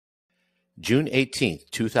June 18th,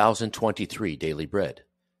 2023 Daily Bread.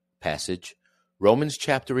 Passage, Romans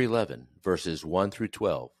chapter 11, verses 1 through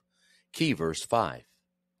 12. Key verse 5.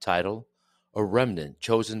 Title, A Remnant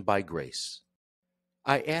Chosen by Grace.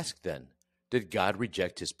 I ask then, did God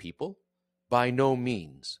reject his people? By no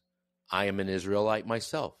means. I am an Israelite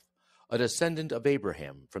myself, a descendant of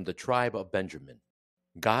Abraham from the tribe of Benjamin.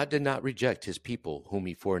 God did not reject his people whom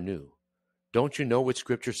he foreknew. Don't you know what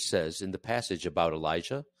Scripture says in the passage about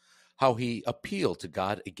Elijah? How he appealed to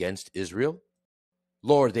God against Israel?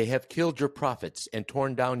 Lord, they have killed your prophets and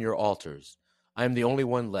torn down your altars. I am the only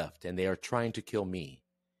one left, and they are trying to kill me.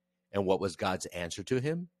 And what was God's answer to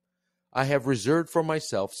him? I have reserved for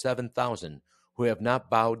myself 7,000 who have not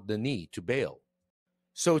bowed the knee to Baal.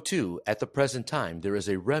 So too, at the present time, there is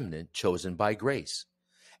a remnant chosen by grace.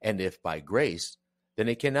 And if by grace, then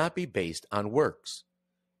it cannot be based on works.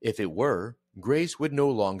 If it were, grace would no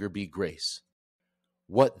longer be grace.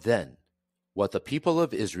 What then? What the people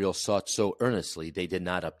of Israel sought so earnestly they did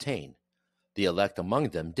not obtain. The elect among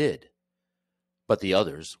them did, but the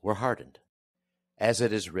others were hardened. As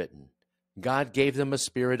it is written, God gave them a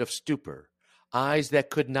spirit of stupor, eyes that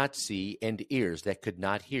could not see and ears that could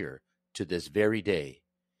not hear, to this very day.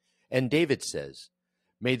 And David says,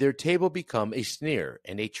 may their table become a snare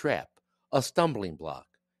and a trap, a stumbling block,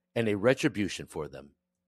 and a retribution for them.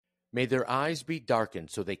 May their eyes be darkened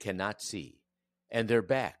so they cannot see, and their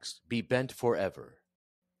backs be bent forever.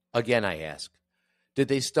 Again I ask, did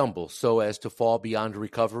they stumble so as to fall beyond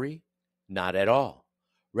recovery? Not at all.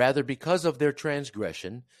 Rather, because of their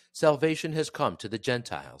transgression, salvation has come to the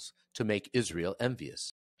Gentiles to make Israel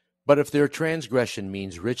envious. But if their transgression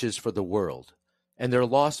means riches for the world, and their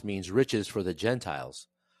loss means riches for the Gentiles,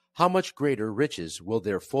 how much greater riches will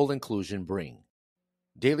their full inclusion bring?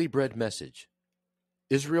 Daily Bread Message.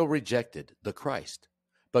 Israel rejected the Christ,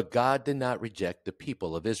 but God did not reject the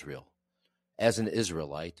people of Israel. As an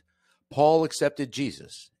Israelite, Paul accepted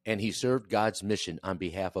Jesus, and he served God's mission on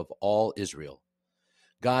behalf of all Israel.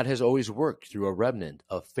 God has always worked through a remnant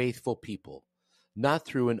of faithful people, not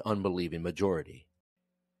through an unbelieving majority.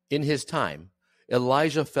 In his time,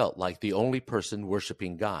 Elijah felt like the only person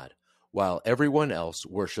worshiping God, while everyone else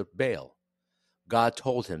worshiped Baal. God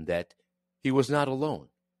told him that he was not alone.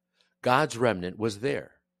 God's remnant was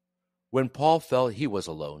there. When Paul felt he was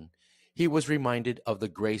alone, he was reminded of the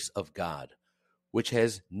grace of God, which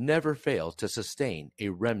has never failed to sustain a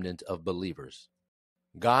remnant of believers.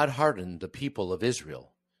 God hardened the people of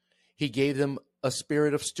Israel. He gave them a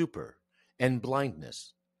spirit of stupor and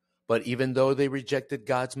blindness. But even though they rejected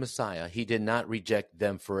God's Messiah, he did not reject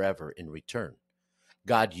them forever in return.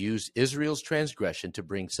 God used Israel's transgression to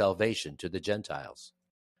bring salvation to the Gentiles.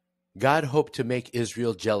 God hoped to make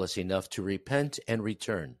Israel jealous enough to repent and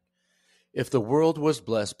return. If the world was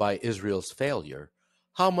blessed by Israel's failure,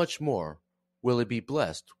 how much more will it be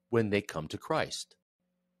blessed when they come to Christ?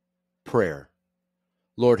 Prayer.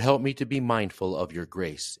 Lord, help me to be mindful of your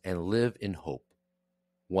grace and live in hope.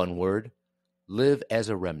 One word, live as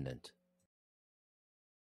a remnant.